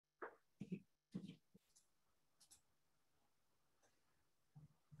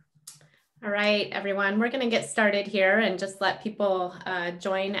All right, everyone, we're going to get started here and just let people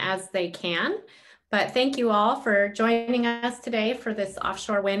join as they can. But thank you all for joining us today for this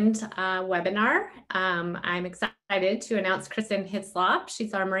offshore wind webinar. I'm excited to announce Kristen Hislop.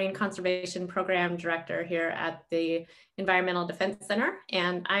 She's our Marine Conservation Program Director here at the Environmental Defense Center,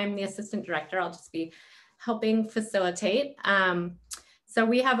 and I'm the Assistant Director. I'll just be helping facilitate. So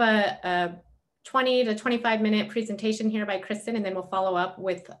we have a 20 to 25-minute presentation here by Kristen, and then we'll follow up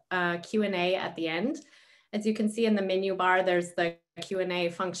with a Q&A at the end. As you can see in the menu bar, there's the Q&A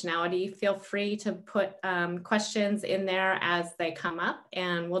functionality. Feel free to put questions in there as they come up,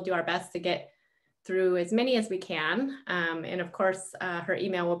 and we'll do our best to get through as many as we can. And of course, her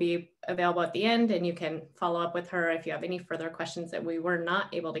email will be available at the end, and you can follow up with her if you have any further questions that we were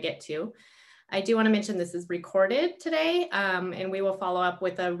not able to get to. I do want to mention this is recorded today, and we will follow up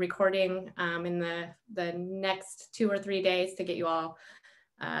with a recording in the next 2 or 3 days to get you all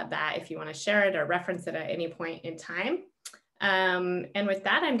that if you want to share it or reference it at any point in time. And with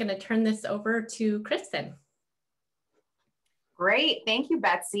that, I'm going to turn this over to Kristen. Great. Thank you,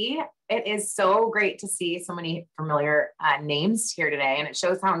 Betsy. It is so great to see so many familiar names here today, and it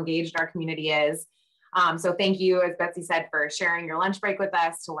shows how engaged our community is. So thank you, as Betsy said, for sharing your lunch break with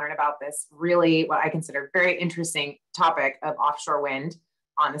us to learn about this really what I consider very interesting topic of offshore wind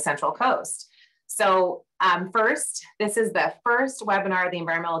on the Central Coast. So first, this is the first webinar the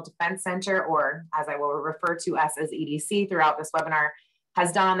Environmental Defense Center, or as I will refer to us as EDC throughout this webinar,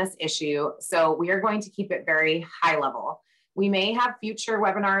 has done on this issue. So we are going to keep it very high level. We may have future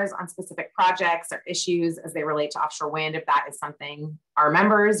webinars on specific projects or issues as they relate to offshore wind, if that is something our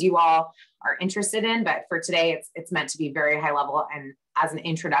members, you all, are interested in. But for today, it's meant to be very high level and as an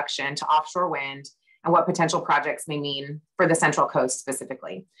introduction to offshore wind and what potential projects may mean for the Central Coast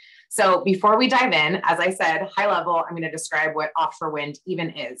specifically. So before we dive in, as I said, high level, I'm going to describe what offshore wind even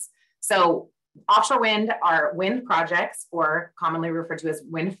is. So offshore wind are wind projects, or commonly referred to as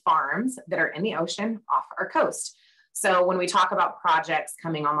wind farms, that are in the ocean off our coast. So when we talk about projects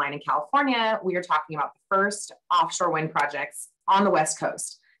coming online in California, we are talking about the first offshore wind projects on the West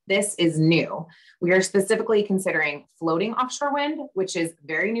Coast. This is new. We are specifically considering floating offshore wind, which is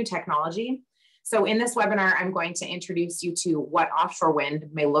very new technology. So in this webinar, I'm going to introduce you to what offshore wind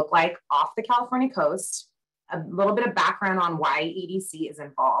may look like off the California coast, a little bit of background on why EDC is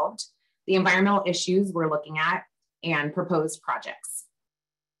involved, the environmental issues we're looking at, and proposed projects.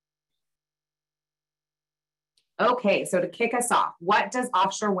 Okay, so to kick us off, what does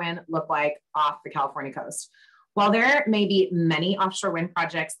offshore wind look like off the California coast? While there may be many offshore wind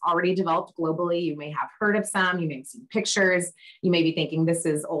projects already developed globally, you may have heard of some, you may have seen pictures, you may be thinking this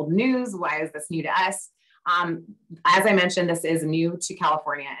is old news, why is this new to us? As I mentioned, this is new to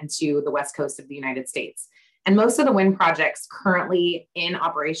California and to the West Coast of the United States. And most of the wind projects currently in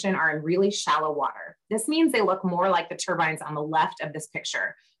operation are in really shallow water. This means they look more like the turbines on the left of this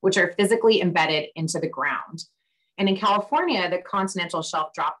picture, which are physically embedded into the ground. And in California, the continental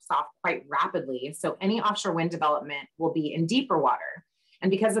shelf drops off quite rapidly. So any offshore wind development will be in deeper water. And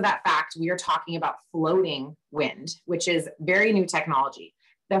because of that fact, we are talking about floating wind, which is very new technology.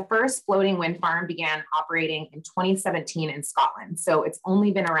 The first floating wind farm began operating in 2017 in Scotland. So it's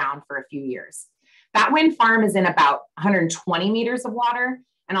only been around for a few years. That wind farm is in about 120 meters of water.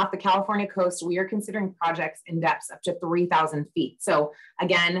 And off the California coast, we are considering projects in depths up to 3,000 feet. So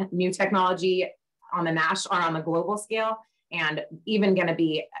again, new technology on the national or on the global scale, and even going to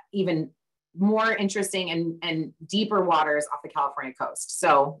be even more interesting and deeper waters off the California coast.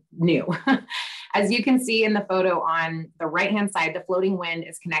 So new. As you can see in the photo on the right-hand side, the floating wind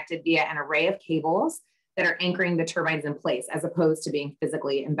is connected via an array of cables that are anchoring the turbines in place, as opposed to being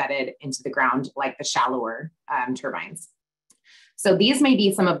physically embedded into the ground like the shallower turbines. So these may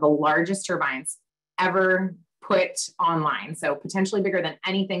be some of the largest turbines ever put online. So potentially bigger than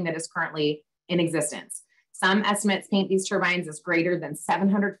anything that is currently in existence. Some estimates paint these turbines as greater than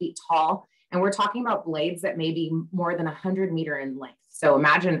 700 feet tall. And we're talking about blades that may be more than 100 meters in length. So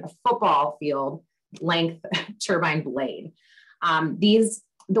imagine a football field length turbine blade.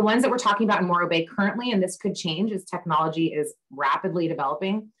 The ones that we're talking about in Morro Bay currently, and this could change as technology is rapidly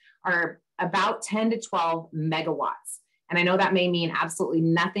developing, are about 10 to 12 megawatts. And I know that may mean absolutely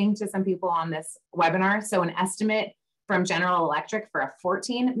nothing to some people on this webinar. So an estimate from General Electric for a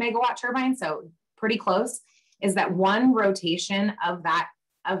 14 megawatt turbine, so pretty close, is that one rotation of that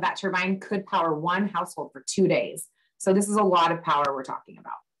turbine could power one household for 2 days. So this is a lot of power we're talking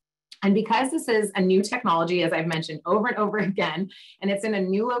about. And because this is a new technology, as I've mentioned over and over again, and it's in a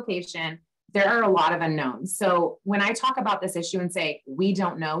new location, there are a lot of unknowns. So when I talk about this issue and say, we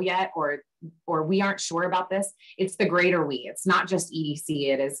don't know yet, or we aren't sure about this, it's the greater we. It's not just EDC,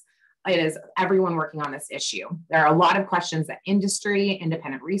 it is it is everyone working on this issue. There are a lot of questions that industry,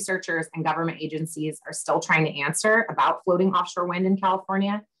 independent researchers, and government agencies are still trying to answer about floating offshore wind in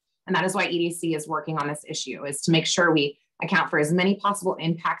California. And that is why EDC is working on this issue, is to make sure we account for as many possible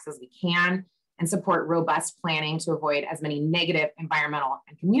impacts as we can and support robust planning to avoid as many negative environmental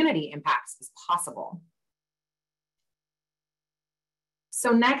and community impacts as possible. So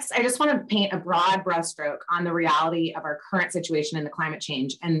next, I just want to paint a broad brushstroke on the reality of our current situation in the climate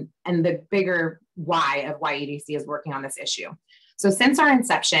change and the bigger why of why EDC is working on this issue. So since our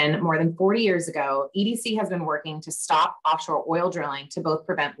inception more than 40 years ago, EDC has been working to stop offshore oil drilling to both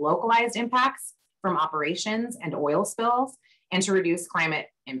prevent localized impacts from operations and oil spills and to reduce climate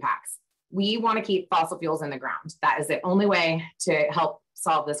impacts. We want to keep fossil fuels in the ground. That is the only way to help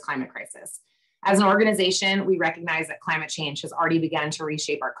solve this climate crisis. As an organization, we recognize that climate change has already begun to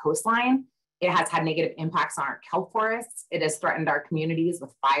reshape our coastline. It has had negative impacts on our kelp forests. It has threatened our communities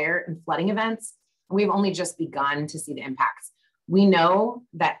with fire and flooding events. And we've only just begun to see the impacts. We know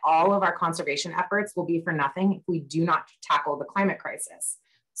that all of our conservation efforts will be for nothing if we do not tackle the climate crisis.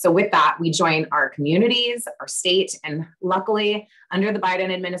 So with that, we join our communities, our state, and luckily, under the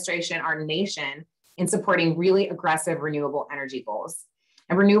Biden administration, our nation in supporting really aggressive renewable energy goals.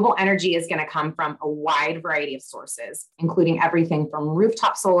 And renewable energy is going to come from a wide variety of sources, including everything from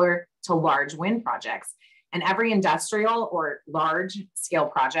rooftop solar to large wind projects. And every industrial or large scale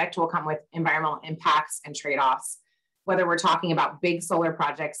project will come with environmental impacts and trade-offs, whether we're talking about big solar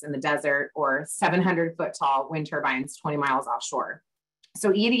projects in the desert or 700-foot tall wind turbines 20 miles offshore. So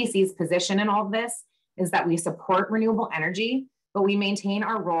EDC's position in all of this is that we support renewable energy, but we maintain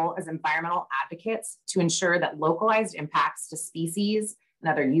our role as environmental advocates to ensure that localized impacts to species and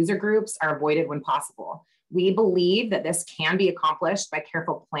other user groups are avoided when possible. We believe that this can be accomplished by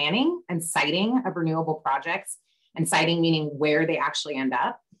careful planning and siting of renewable projects, and siting meaning where they actually end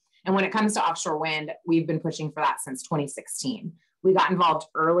up. And when it comes to offshore wind, we've been pushing for that since 2016. We got involved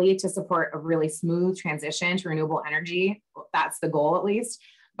early to support a really smooth transition to renewable energy. That's the goal, at least,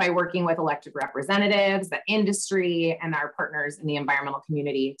 by working with elected representatives, the industry, and our partners in the environmental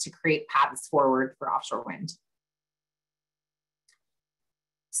community to create paths forward for offshore wind.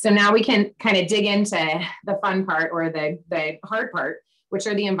 So now we can kind of dig into the fun part, or the hard part, which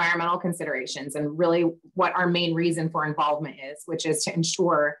are the environmental considerations and really what our main reason for involvement is, which is to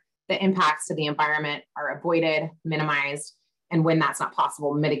ensure the impacts to the environment are avoided, minimized, and when that's not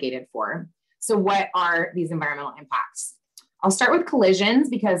possible, mitigated for. So what are these environmental impacts? I'll start with collisions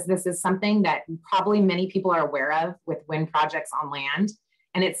because this is something that probably many people are aware of with wind projects on land.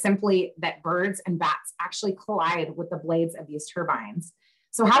 And it's simply that birds and bats actually collide with the blades of these turbines.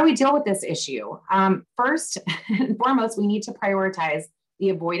 So how do we deal with this issue? First and foremost, we need to prioritize the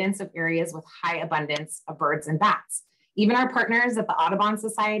avoidance of areas with high abundance of birds and bats. Even our partners at the Audubon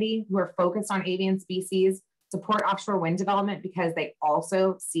Society, who are focused on avian species, support offshore wind development because they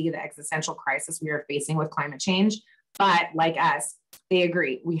also see the existential crisis we are facing with climate change. But like us, they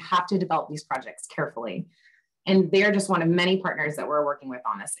agree we have to develop these projects carefully. And they're just one of many partners that we're working with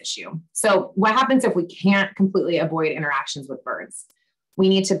on this issue. So what happens if we can't completely avoid interactions with birds? We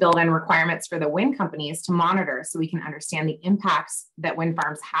need to build in requirements for the wind companies to monitor so we can understand the impacts that wind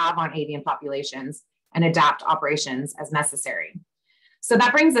farms have on avian populations and adapt operations as necessary. So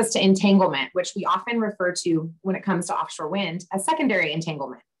that brings us to entanglement, which we often refer to when it comes to offshore wind as secondary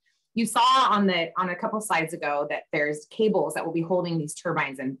entanglement. You saw on a couple of slides ago that there's cables that will be holding these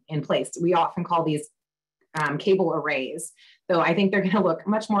turbines in place. We often call these cable arrays, though I think they're going to look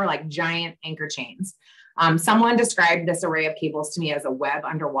much more like giant anchor chains. Someone described this array of cables to me as a web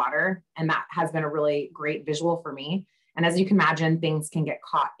underwater, and that has been a really great visual for me. And as you can imagine, things can get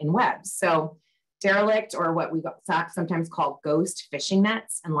caught in webs. So derelict, or what we sometimes call ghost fishing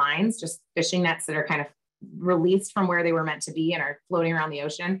nets and lines, just fishing nets that are kind of released from where they were meant to be and are floating around the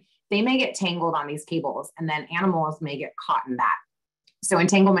ocean, they may get tangled on these cables, and then animals may get caught in that. So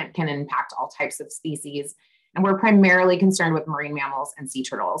entanglement can impact all types of species, and we're primarily concerned with marine mammals and sea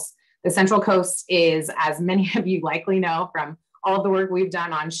turtles. The Central Coast is, as many of you likely know from all of the work we've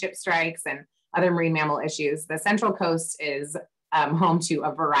done on ship strikes and other marine mammal issues, the Central Coast is home to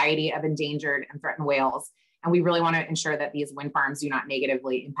a variety of endangered and threatened whales. And we really want to ensure that these wind farms do not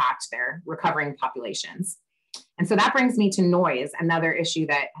negatively impact their recovering populations. And so that brings me to noise, another issue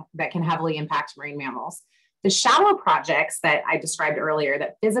that can heavily impact marine mammals. The shallow projects that I described earlier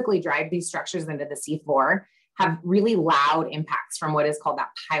that physically drive these structures into the seafloor have really loud impacts from what is called that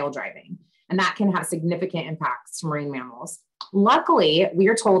pile driving. And that can have significant impacts to marine mammals. Luckily, we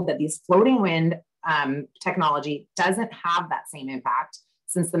are told that these floating wind technology doesn't have that same impact,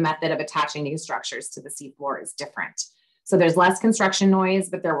 since the method of attaching these structures to the seafloor is different. So there's less construction noise,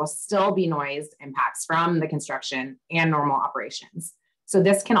 but there will still be noise impacts from the construction and normal operations. So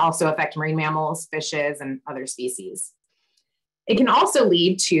this can also affect marine mammals, fishes, and other species. It can also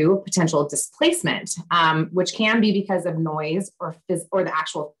lead to potential displacement, which can be because of noise or the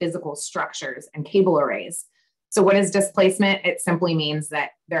actual physical structures and cable arrays. So what is displacement? It simply means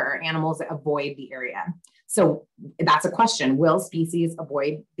that there are animals that avoid the area. So that's a question. Will species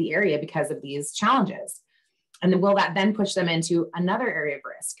avoid the area because of these challenges? And then will that then push them into another area of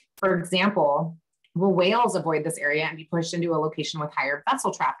risk? For example, will whales avoid this area and be pushed into a location with higher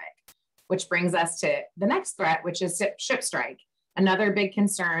vessel traffic? Which brings us to the next threat, which is ship strike. Another big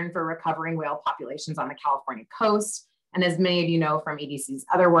concern for recovering whale populations on the California coast. And as many of you know from EDC's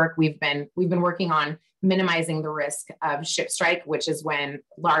other work, we've been working on minimizing the risk of ship strike, which is when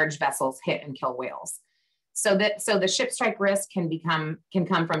large vessels hit and kill whales. So the ship strike risk can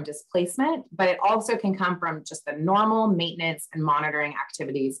come from displacement, but it also can come from just the normal maintenance and monitoring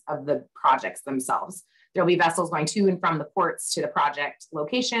activities of the projects themselves. There'll be vessels going to and from the ports to the project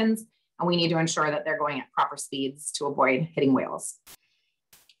locations, and we need to ensure that they're going at proper speeds to avoid hitting whales.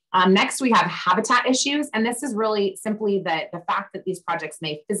 Next, we have habitat issues, and this is really simply the fact that these projects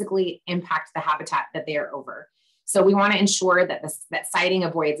may physically impact the habitat that they are over. So we want to ensure that that siting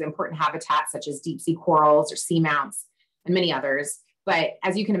avoids important habitats such as deep sea corals or seamounts and many others. But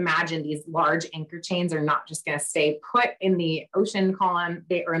as you can imagine, these large anchor chains are not just going to stay put in the ocean column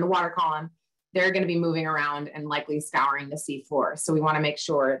or in the water column. They're going to be moving around and likely scouring the sea floor. So we want to make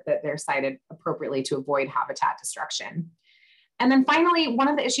sure that they're sited appropriately to avoid habitat destruction. And then finally, one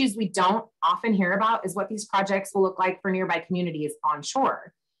of the issues we don't often hear about is what these projects will look like for nearby communities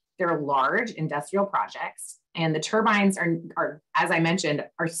onshore. They're large industrial projects, and the turbines are, as I mentioned,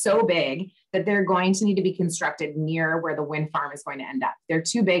 are so big that they're going to need to be constructed near where the wind farm is going to end up. They're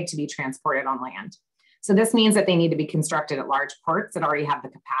too big to be transported on land. So this means that they need to be constructed at large ports that already have the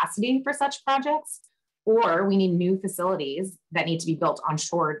capacity for such projects, or we need new facilities that need to be built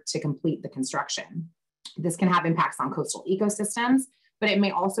onshore to complete the construction. This can have impacts on coastal ecosystems, but it may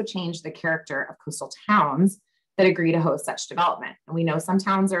also change the character of coastal towns that agree to host such development. And we know some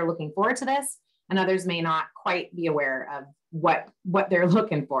towns are looking forward to this, and others may not quite be aware of what they're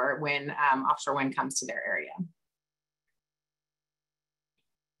looking for when offshore wind comes to their area.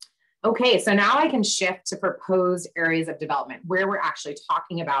 Okay, so now I can shift to proposed areas of development where we're actually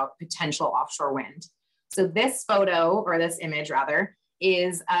talking about potential offshore wind. So this photo, or this image rather,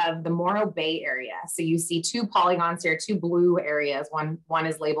 is of the Morro Bay area. So you see two polygons here, two blue areas. One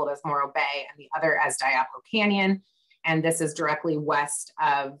is labeled as Morro Bay and the other as Diablo Canyon. And this is directly west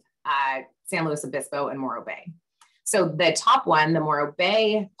of San Luis Obispo and Morro Bay. So the top one, the Morro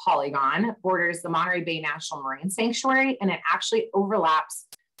Bay polygon, borders the Monterey Bay National Marine Sanctuary, and it actually overlaps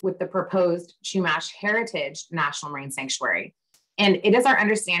with the proposed Chumash Heritage National Marine Sanctuary. And it is our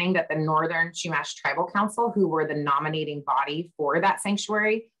understanding that the Northern Chumash Tribal Council, who were the nominating body for that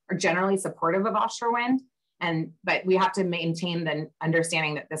sanctuary, are generally supportive of offshore wind. But we have to maintain the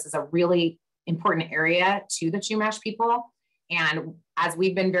understanding that this is a really important area to the Chumash people. And as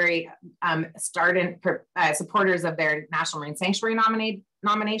we've been very supporters of their National Marine Sanctuary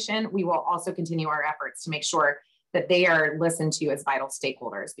nomination, we will also continue our efforts to make sure that they are listened to as vital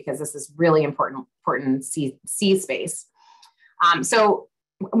stakeholders, because this is really important sea space. So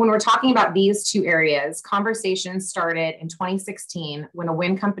when we're talking about these two areas, conversations started in 2016 when a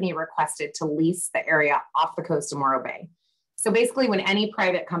wind company requested to lease the area off the coast of Morro Bay. So basically, when any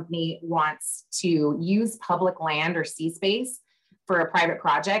private company wants to use public land or sea space for a private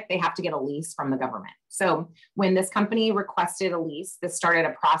project, they have to get a lease from the government. So when this company requested a lease, this started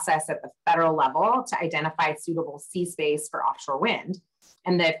a process at the federal level to identify suitable sea space for offshore wind.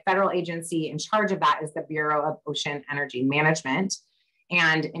 And the federal agency in charge of that is the Bureau of Ocean Energy Management.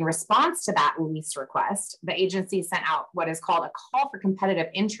 And in response to that lease request, the agency sent out what is called a call for competitive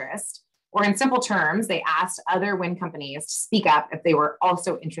interest, or in simple terms, they asked other wind companies to speak up if they were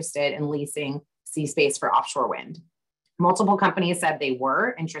also interested in leasing sea space for offshore wind. Multiple companies said they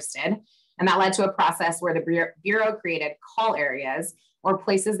were interested, and that led to a process where the Bureau created call areas, or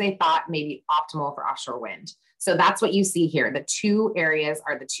places they thought may be optimal for offshore wind. So that's what you see here. The two areas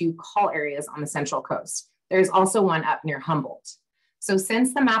are the two call areas on the Central Coast. There's also one up near Humboldt. So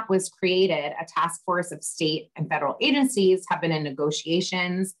since the map was created, a task force of state and federal agencies have been in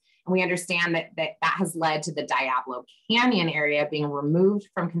negotiations, and we understand that has led to the Diablo Canyon area being removed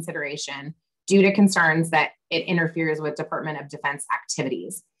from consideration due to concerns that it interferes with Department of Defense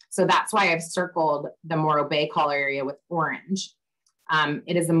activities. So that's why I've circled the Morro Bay call area with orange.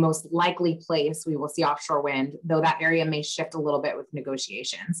 It is the most likely place we will see offshore wind, though that area may shift a little bit with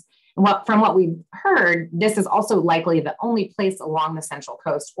negotiations. And from what we've heard, this is also likely the only place along the Central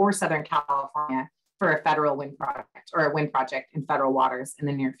Coast or Southern California for a federal wind project or a wind project in federal waters in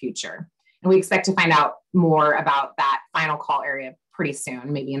the near future. And we expect to find out more about that final call area pretty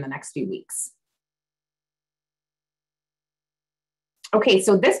soon, maybe in the next few weeks. Okay,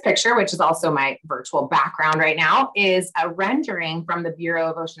 so this picture, which is also my virtual background right now, is a rendering from the Bureau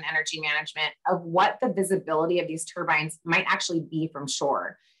of Ocean Energy Management of what the visibility of these turbines might actually be from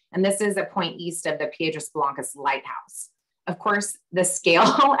shore. And this is a point east of the Piedras Blancas lighthouse. Of course, the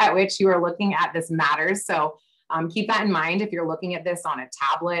scale at which you are looking at this matters. So keep that in mind. If you're looking at this on a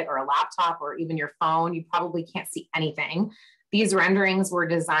tablet or a laptop or even your phone, you probably can't see anything. These renderings were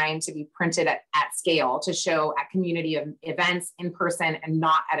designed to be printed at scale to show at community events in person and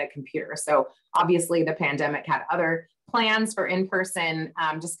not at a computer. So obviously the pandemic had other plans for in-person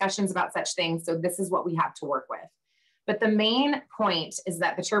discussions about such things. So this is what we have to work with. But the main point is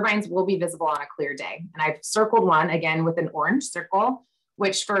that the turbines will be visible on a clear day. And I've circled one again with an orange circle,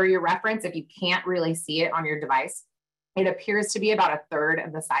 which for your reference, if you can't really see it on your device, it appears to be about a third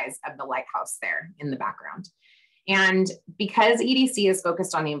of the size of the lighthouse there in the background. And because EDC is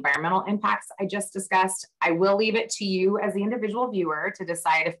focused on the environmental impacts I just discussed, I will leave it to you as the individual viewer to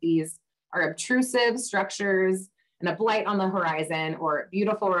decide if these are obtrusive structures and a blight on the horizon or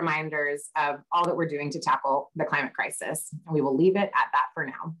beautiful reminders of all that we're doing to tackle the climate crisis. And we will leave it at that for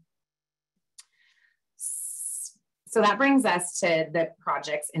now. So that brings us to the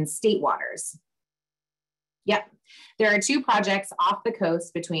projects in state waters. Yep, there are two projects off the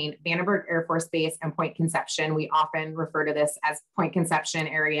coast between Vandenberg Air Force Base and Point Conception. We often refer to this as Point Conception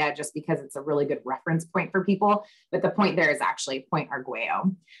area just because it's a really good reference point for people, but the point there is actually Point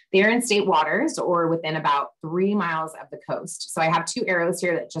Arguello. They're in state waters or within about 3 miles of the coast. So I have two arrows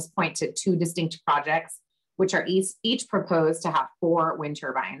here that just point to two distinct projects, which are each proposed to have 4 wind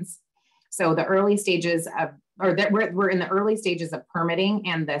turbines. So the early stages of, we're in the early stages of permitting,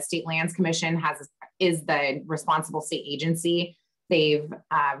 and the State Lands Commission is the responsible state agency. They've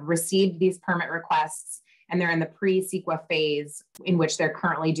received these permit requests, and they're in the pre-CEQA phase in which they're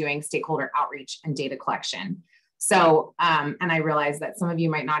currently doing stakeholder outreach and data collection. So, and I realize that some of you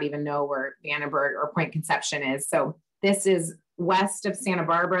might not even know where Vandenberg or Point Conception is. So this is west of Santa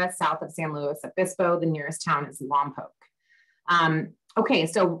Barbara, south of San Luis Obispo. The nearest town is Lompoc. Okay,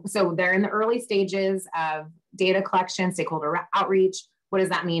 so they're in the early stages of data collection, stakeholder outreach. What does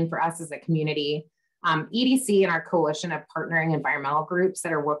that mean for us as a community? EDC and our coalition of partnering environmental groups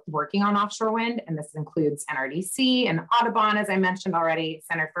that are working on offshore wind, and this includes NRDC and Audubon, as I mentioned already,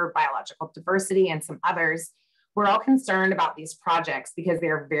 Center for Biological Diversity, and some others. We're all concerned about these projects because they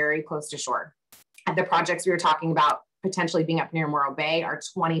are very close to shore. The projects we were talking about potentially being up near Morro Bay are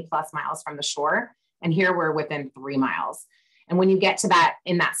 20 plus miles from the shore, and here we're within 3 miles. And when you get to that,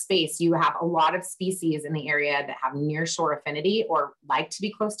 in that space, you have a lot of species in the area that have near shore affinity or like to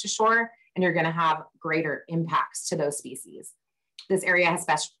be close to shore, and you're going to have greater impacts to those species. This area has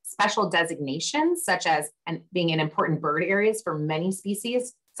special designations, such as being in important bird areas for many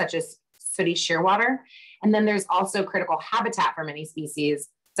species, such as sooty shearwater. And then there's also critical habitat for many species,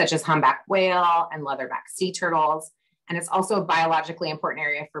 such as humpback whale and leatherback sea turtles. And it's also a biologically important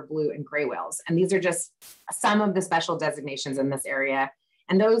area for blue and gray whales. And these are just some of the special designations in this area.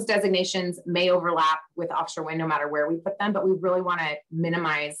 And those designations may overlap with offshore wind no matter where we put them, but we really want to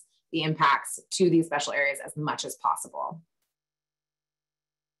minimize the impacts to these special areas as much as possible.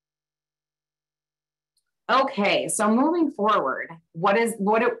 Okay, so moving forward, what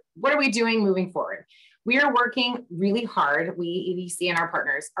are we doing moving forward? We are working really hard. We, EDC and our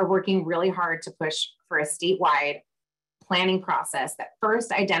partners, are working really hard to push for a statewide planning process that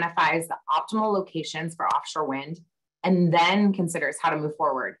first identifies the optimal locations for offshore wind and then considers how to move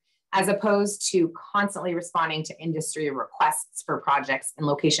forward, as opposed to constantly responding to industry requests for projects in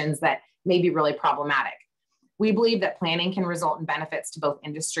locations that may be really problematic. We believe that planning can result in benefits to both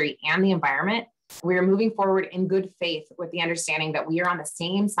industry and the environment. We are moving forward in good faith with the understanding that we are on the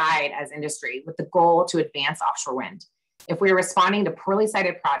same side as industry with the goal to advance offshore wind. If we are responding to poorly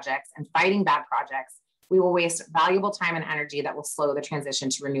sited projects and fighting bad projects, we will waste valuable time and energy that will slow the transition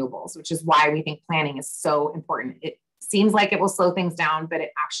to renewables, which is why we think planning is so important. It seems like it will slow things down, but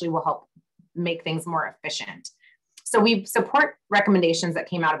it actually will help make things more efficient. So we support recommendations that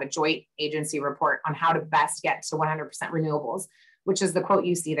came out of a joint agency report on how to best get to 100% renewables, which is the quote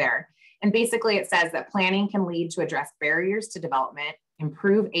you see there. And basically it says that planning can lead to address barriers to development,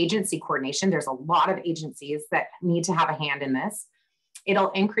 improve agency coordination. There's a lot of agencies that need to have a hand in this.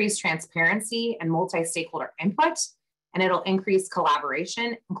 It'll increase transparency and multi-stakeholder input. and it'll increase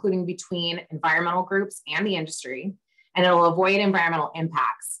collaboration, including between environmental groups and the industry, and it'll avoid environmental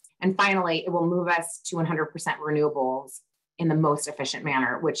impacts. And finally, it will move us to 100% renewables in the most efficient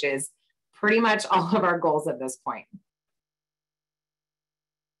manner, which is pretty much all of our goals at this point.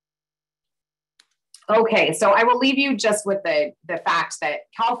 Okay, so I will leave you just with the fact that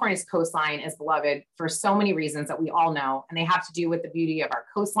California's coastline is beloved for so many reasons that we all know, and they have to do with the beauty of our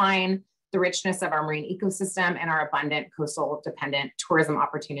coastline, the richness of our marine ecosystem, and our abundant coastal dependent tourism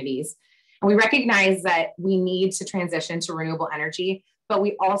opportunities. And we recognize that we need to transition to renewable energy, but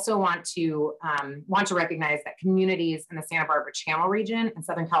we also want to recognize that communities in the Santa Barbara Channel region in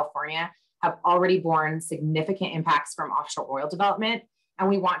Southern California have already borne significant impacts from offshore oil development. And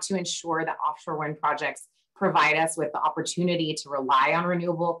we want to ensure that offshore wind projects provide us with the opportunity to rely on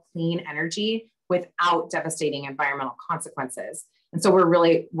renewable, clean energy without devastating environmental consequences. And so we're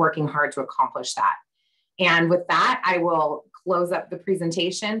really working hard to accomplish that. And with that, I will close up the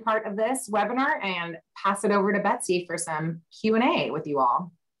presentation part of this webinar and pass it over to Betsy for some Q&A with you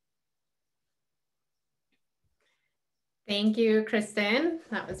all. Thank you, Kristen.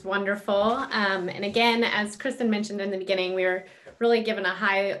 That was wonderful. And again, as Kristen mentioned in the beginning, we were really given a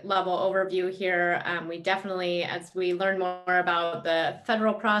high level overview here. We definitely, as we learn more about the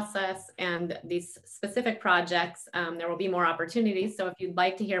federal process and these specific projects, there will be more opportunities. So if you'd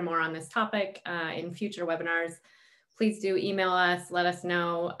like to hear more on this topic in future webinars, please do email us, let us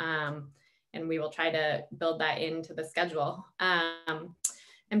know, and we will try to build that into the schedule.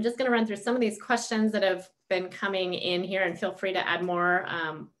 I'm just going to run through some of these questions that have been coming in here, and feel free to add more.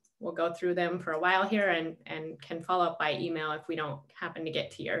 We'll go through them for a while here and can follow up by email if we don't happen to get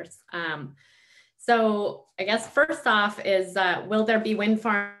to yours. So I guess first off is, will there be wind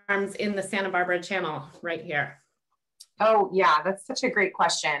farms in the Santa Barbara Channel right here? Oh yeah, that's such a great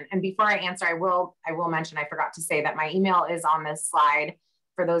question. And before I answer, I will mention, I forgot to say that my email is on this slide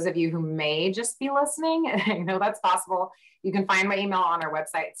for those of you who may just be listening. I know that's possible. You can find my email on our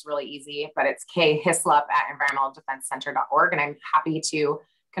website. It's really easy, but it's khislop@environmentaldefensecenter.org. And I'm happy to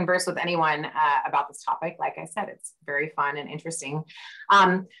converse with anyone about this topic. Like I said, it's very fun and interesting.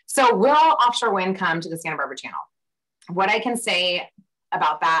 So will offshore wind come to the Santa Barbara Channel? What I can say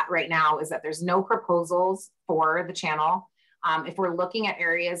about that right now is that there's no proposals for the channel. If we're looking at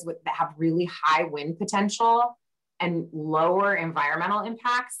areas that have really high wind potential and lower environmental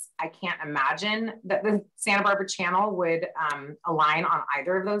impacts, I can't imagine that the Santa Barbara Channel would align on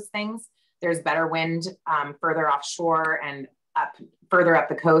either of those things. There's better wind further offshore and further up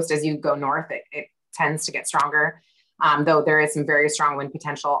the coast. As you go north, it tends to get stronger, though there is some very strong wind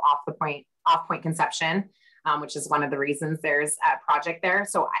potential off Point Conception, which is one of the reasons there's a project there.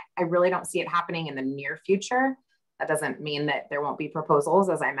 So I really don't see it happening in the near future. That doesn't mean that there won't be proposals,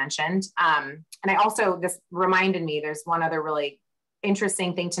 as I mentioned. And I also, this reminded me, there's one other really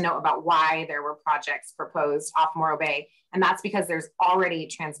interesting thing to note about why there were projects proposed off Morro Bay. And that's because there's already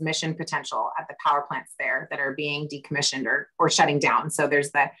transmission potential at the power plants there that are being decommissioned or shutting down. So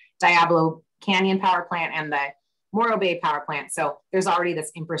there's the Diablo Canyon power plant and the Morro Bay power plant. So there's already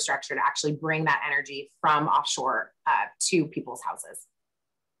this infrastructure to actually bring that energy from offshore to people's houses.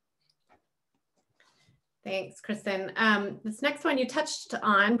 Thanks, Kristen. This next one you touched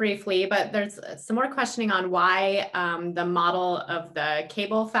on briefly, but there's some more questioning on why the model of the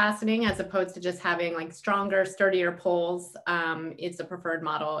cable fastening, as opposed to just having like stronger, sturdier poles, is the preferred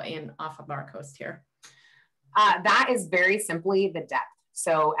model off of our coast here. That is very simply the depth.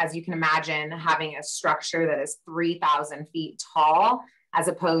 So as you can imagine, having a structure that is 3,000 feet tall, as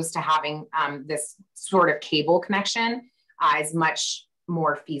opposed to having this sort of cable connection is much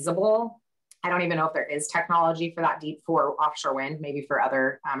more feasible. I don't even know if there is technology for that deep for offshore wind, maybe for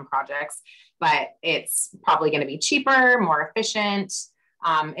other projects, but it's probably going to be cheaper, more efficient.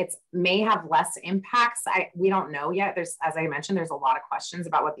 It may have less impacts. We don't know yet. As I mentioned, there's a lot of questions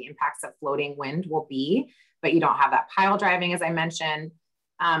about what the impacts of floating wind will be, but you don't have that pile driving, as I mentioned.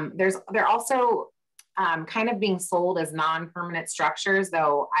 They're also kind of being sold as non-permanent structures,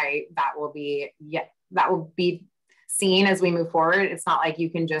 though that will be seen as we move forward. It's not like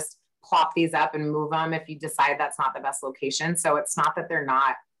you can just plop these up and move them if you decide that's not the best location. So it's not that they're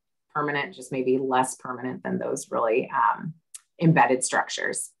not permanent, just maybe less permanent than those really embedded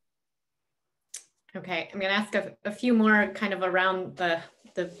structures. Okay, I'm going to ask a few more kind of around the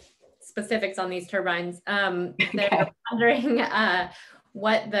specifics on these turbines. They're wondering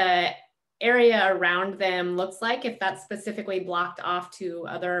what the area around them looks like, if that's specifically blocked off to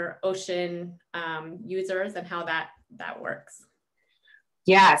other ocean users, and how that works.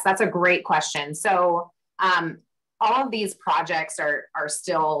 Yes, that's a great question. So all of these projects are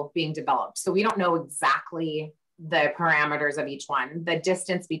still being developed. So we don't know exactly the parameters of each one. The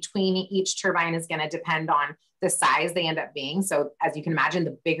distance between each turbine is going to depend on the size they end up being. So as you can imagine,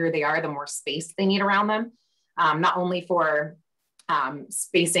 the bigger they are, the more space they need around them, not only for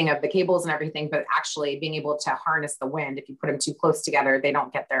spacing of the cables and everything, but actually being able to harness the wind. If you put them too close together, they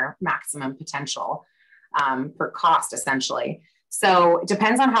don't get their maximum potential per cost, essentially. So it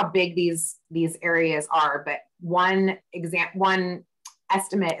depends on how big these areas are, but one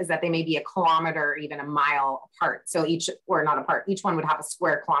estimate is that they may be a kilometer, even a mile apart. So each one would have a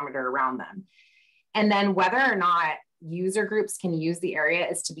square kilometer around them. And then whether or not user groups can use the area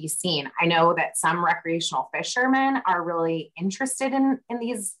is to be seen. I know that some recreational fishermen are really interested in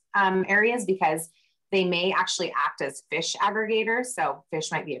these areas because they may actually act as fish aggregators. So fish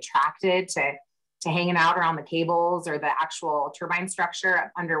might be attracted to hanging out around the cables or the actual turbine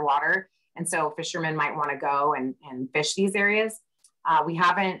structure underwater. And so fishermen might want to go and fish these areas. We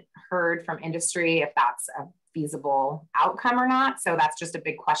haven't heard from industry if that's a feasible outcome or not. So that's just a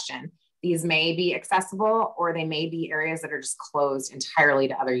big question. These may be accessible, or they may be areas that are just closed entirely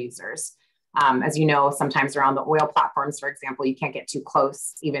to other users. As you know, sometimes around the oil platforms, for example, you can't get too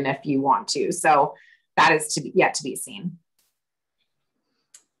close even if you want to. So that is yet to be seen.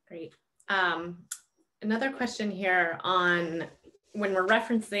 Great. Another question here on when we're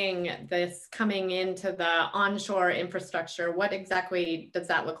referencing this coming into the onshore infrastructure, what exactly does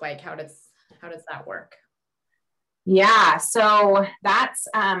that look like? How does that work? Yeah, so that's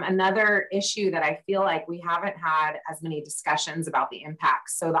another issue that I feel like we haven't had as many discussions about the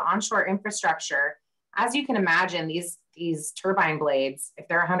impacts. So the onshore infrastructure, as you can imagine, these turbine blades, if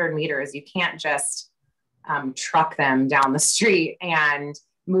they're 100 meters, you can't just truck them down the street and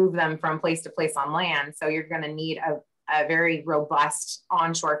move them from place to place on land. So you're going to need a very robust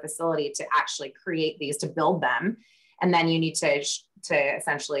onshore facility to actually create these, to build them. And then you need to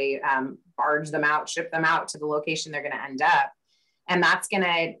essentially barge them out, ship them out to the location they're going to end up. And that's going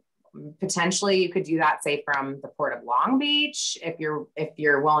to potentially, you could do that, say, from the Port of Long Beach, if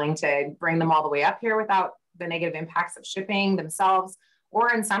you're willing to bring them all the way up here without the negative impacts of shipping themselves.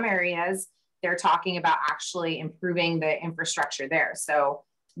 Or in some areas, they're talking about actually improving the infrastructure there. So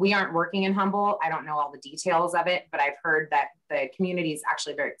we aren't working in Humboldt. I don't know all the details of it, but I've heard that the community is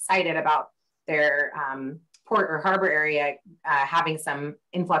actually very excited about their port or harbor area having some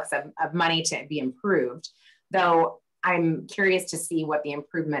influx of money to be improved. Though I'm curious to see what the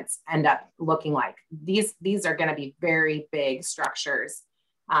improvements end up looking like. These are going to be very big structures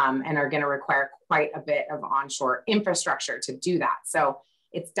and are going to require quite a bit of onshore infrastructure to do that. So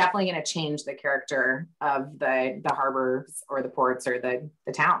it's definitely going to change the character of the harbors or the ports or the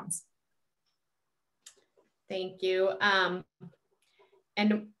towns. Thank you.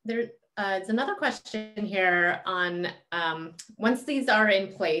 And there's another question here on once these are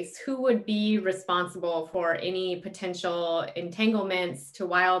in place, who would be responsible for any potential entanglements to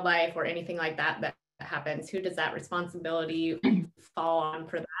wildlife or anything like that happens? Who does that responsibility fall on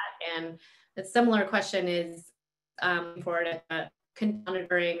for that? And a similar question is for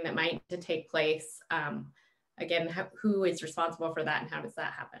monitoring that might need to take place. Again, who is responsible for that and how does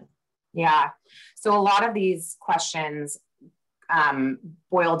that happen? Yeah, so a lot of these questions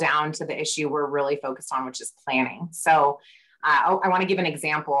boil down to the issue we're really focused on, which is planning. So I want to give an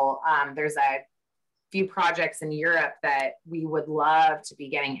example. There's a few projects in Europe that we would love to be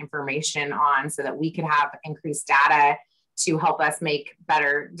getting information on so that we could have increased data to help us make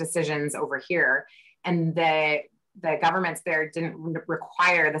better decisions over here. And the governments there didn't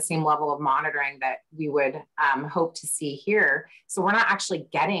require the same level of monitoring that we would hope to see here. So we're not actually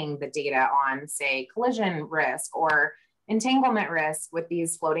getting the data on, say, collision risk or entanglement risk with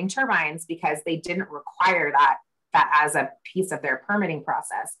these floating turbines because they didn't require that as a piece of their permitting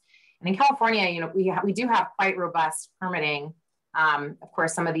process. And in California, you know, we do have quite robust permitting. Of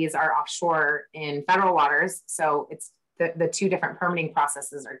course, some of these are offshore in federal waters, so it's the two different permitting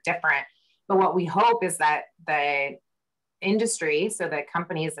processes are different. But what we hope is that the industry, so the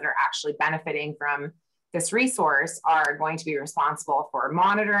companies that are actually benefiting from this resource, are going to be responsible for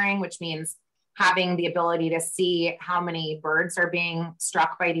monitoring, which means having the ability to see how many birds are being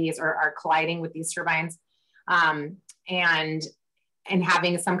struck by these or are colliding with these turbines, and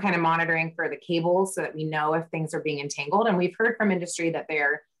having some kind of monitoring for the cables so that we know if things are being entangled. And we've heard from industry that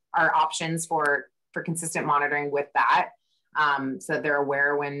there are options for consistent monitoring with that. So that they're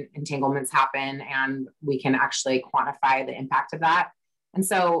aware when entanglements happen and we can actually quantify the impact of that. And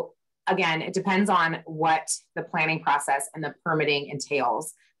so again, it depends on what the planning process and the permitting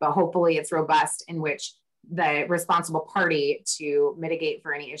entails, but hopefully it's robust, in which the responsible party to mitigate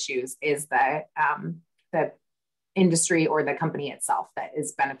for any issues is the industry or the company itself that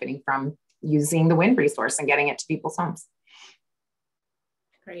is benefiting from using the wind resource and getting it to people's homes.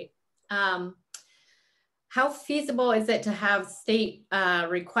 Great. How feasible is it to have state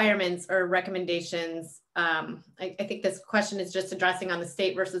requirements or recommendations? I think this question is just addressing on the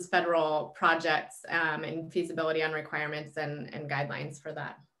state versus federal projects and feasibility on requirements and guidelines for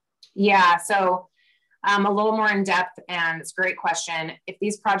that. Yeah, so a little more in depth, and it's a great question. If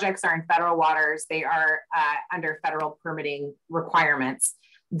these projects are in federal waters, they are under federal permitting requirements.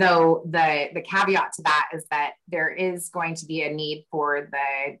 Though the caveat to that is that there is going to be a need for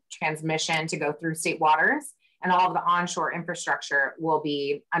the transmission to go through state waters, and all of the onshore infrastructure will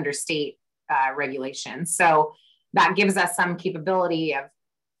be under state regulations. So that gives us some capability of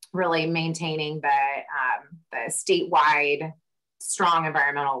really maintaining the statewide strong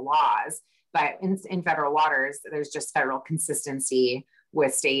environmental laws. But in federal waters, there's just federal consistency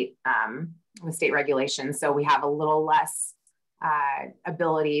with state regulations. So we have a little less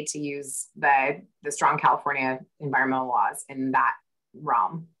ability to use the strong California environmental laws in that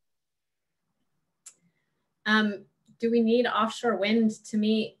realm. Do we need offshore wind to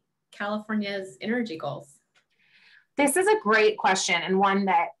meet California's energy goals? This is a great question, and one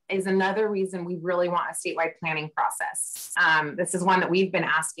that is another reason we really want a statewide planning process. This is one that we've been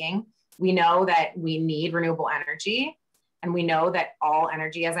asking. We know that we need renewable energy, and we know that all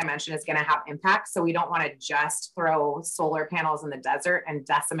energy, as I mentioned, is going to have impact. So we don't want to just throw solar panels in the desert and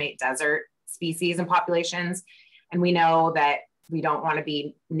decimate desert species and populations. And we know that we don't want to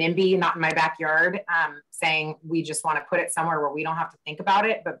be NIMBY, not in my backyard, saying we just want to put it somewhere where we don't have to think about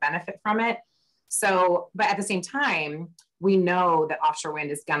it, but benefit from it. So, but at the same time, we know that offshore wind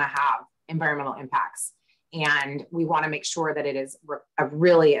is going to have environmental impacts. And we want to make sure that it is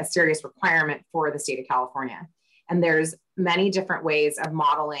a serious requirement for the state of California. And there's many different ways of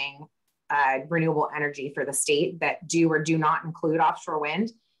modeling renewable energy for the state that do or do not include offshore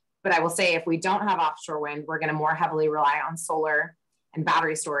wind. But I will say, if we don't have offshore wind, we're going to more heavily rely on solar and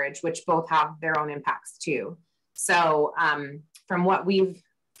battery storage, which both have their own impacts too. So from what we've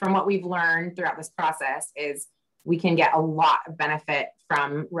learned throughout this process is we can get a lot of benefit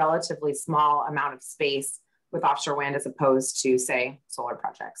from relatively small amount of space with offshore wind as opposed to, say, solar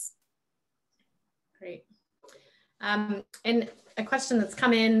projects. Great. And a question that's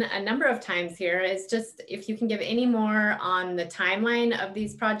come in a number of times here is just if you can give any more on the timeline of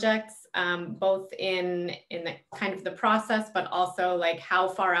these projects, both in the kind of the process, but also like how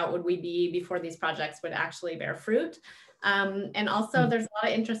far out would we be before these projects would actually bear fruit? And also there's a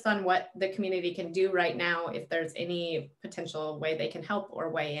lot of interest on what the community can do right now, if there's any potential way they can help or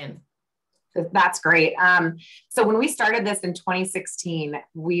weigh in. That's great. So when we started this in 2016,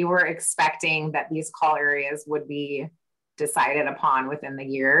 we were expecting that these call areas would be decided upon within the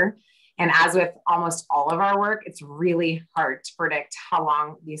year. And as with almost all of our work, it's really hard to predict how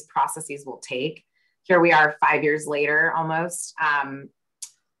long these processes will take. Here we are 5 years later, almost,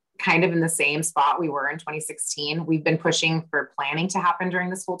 kind of in the same spot we were in 2016. We've been pushing for planning to happen during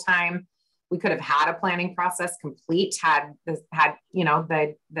this whole time. We could have had a planning process complete had you know,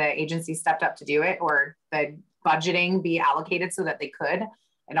 the agency stepped up to do it, or the budgeting be allocated so that they could.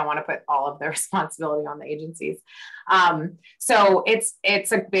 I don't want to put all of the responsibility on the agencies. So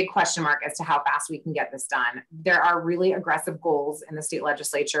it's a big question mark as to how fast we can get this done. There are really aggressive goals in the state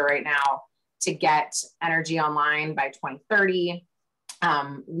legislature right now to get energy online by 2030.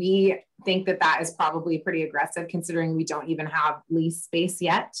 We think that is probably pretty aggressive considering we don't even have lease space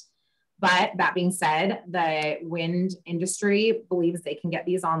yet. But that being said, the wind industry believes they can get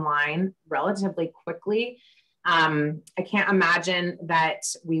these online relatively quickly. I can't imagine that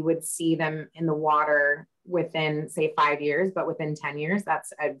we would see them in the water within, say, 5 years, but within 10 years,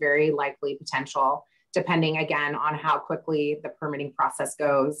 that's a very likely potential, depending again on how quickly the permitting process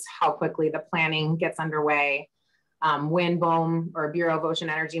goes, how quickly the planning gets underway. When BOEM, or Bureau of Ocean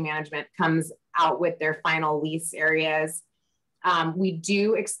Energy Management, comes out with their final lease areas. We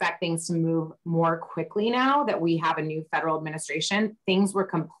do expect things to move more quickly now that we have a new federal administration. Things were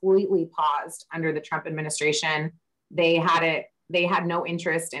completely paused under the Trump administration. They had no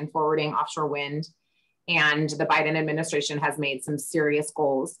interest in forwarding offshore wind. And the Biden administration has made some serious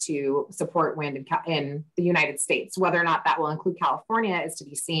goals to support wind in the United States. Whether or not that will include California is to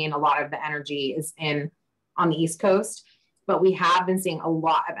be seen. A lot of the energy is on the East Coast, but we have been seeing a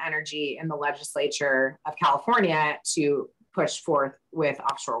lot of energy in the legislature of California to push forth with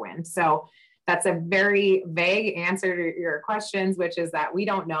offshore wind. So that's a very vague answer to your questions, which is that we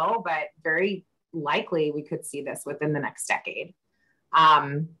don't know, but very likely we could see this within the next decade.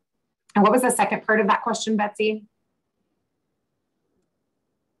 And what was the second part of that question, Betsy?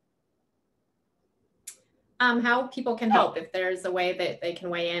 how people can help if there's a way that they can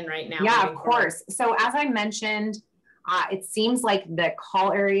weigh in right now. Yeah, of course. So as I mentioned, it seems like the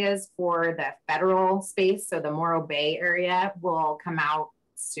call areas for the federal space, so the Morro Bay area, will come out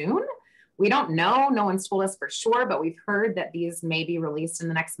soon. We don't know. No one's told us for sure, but we've heard that these may be released in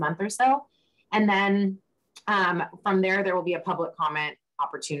the next month or so. And then from there will be a public comment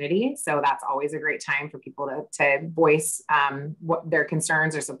opportunity. So that's always a great time for people to voice what their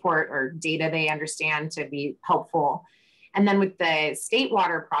concerns or support or data they understand to be helpful. And then with the state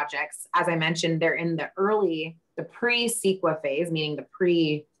water projects, as I mentioned, they're in the pre-CEQA phase, meaning the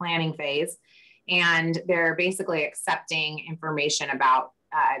pre-planning phase. And they're basically accepting information about,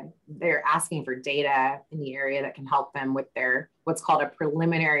 they're asking for data in the area that can help them with their, what's called a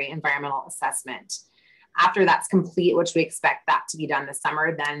preliminary environmental assessment. After that's complete, which we expect that to be done this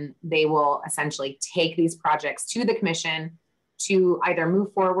summer, then they will essentially take these projects to the commission to either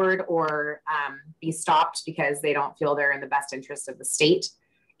move forward or be stopped because they don't feel they're in the best interest of the state.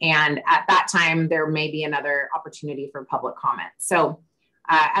 And at that time, there may be another opportunity for public comment. So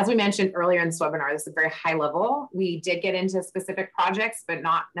as we mentioned earlier in this webinar, this is very high level. We did get into specific projects, but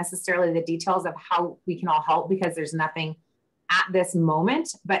not necessarily the details of how we can all help because there's nothing at this moment,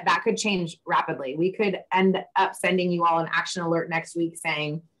 but that could change rapidly. We could end up sending you all an action alert next week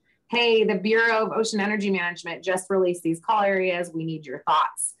saying, hey, the Bureau of Ocean Energy Management just released these call areas. We need your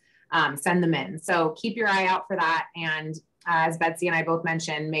thoughts. Send them in. So keep your eye out for that. And as Betsy and I both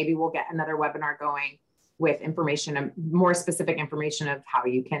mentioned, maybe we'll get another webinar going with information, more specific information of how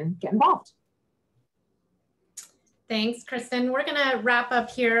you can get involved. Thanks, Kristen. We're going to wrap up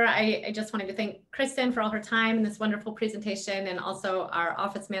here. I just wanted to thank Kristen for all her time in this wonderful presentation, and also our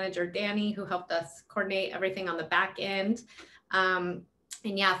office manager, Danny, who helped us coordinate everything on the back end. And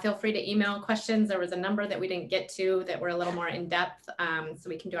yeah, feel free to email questions. There was a number that we didn't get to that were a little more in depth, so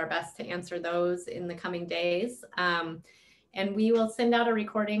we can do our best to answer those in the coming days. And we will send out a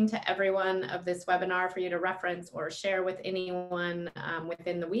recording to everyone of this webinar for you to reference or share with anyone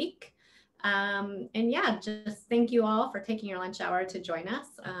within the week. And yeah, just thank you all for taking your lunch hour to join us.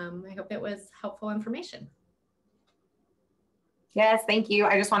 I hope it was helpful information. Yes, thank you.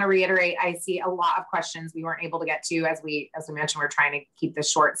 I just want to reiterate, I see a lot of questions we weren't able to get to as we mentioned, we're trying to keep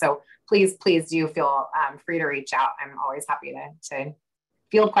this short. So please do feel free to reach out. I'm always happy to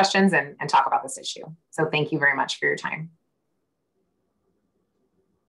field questions and talk about this issue. So thank you very much for your time.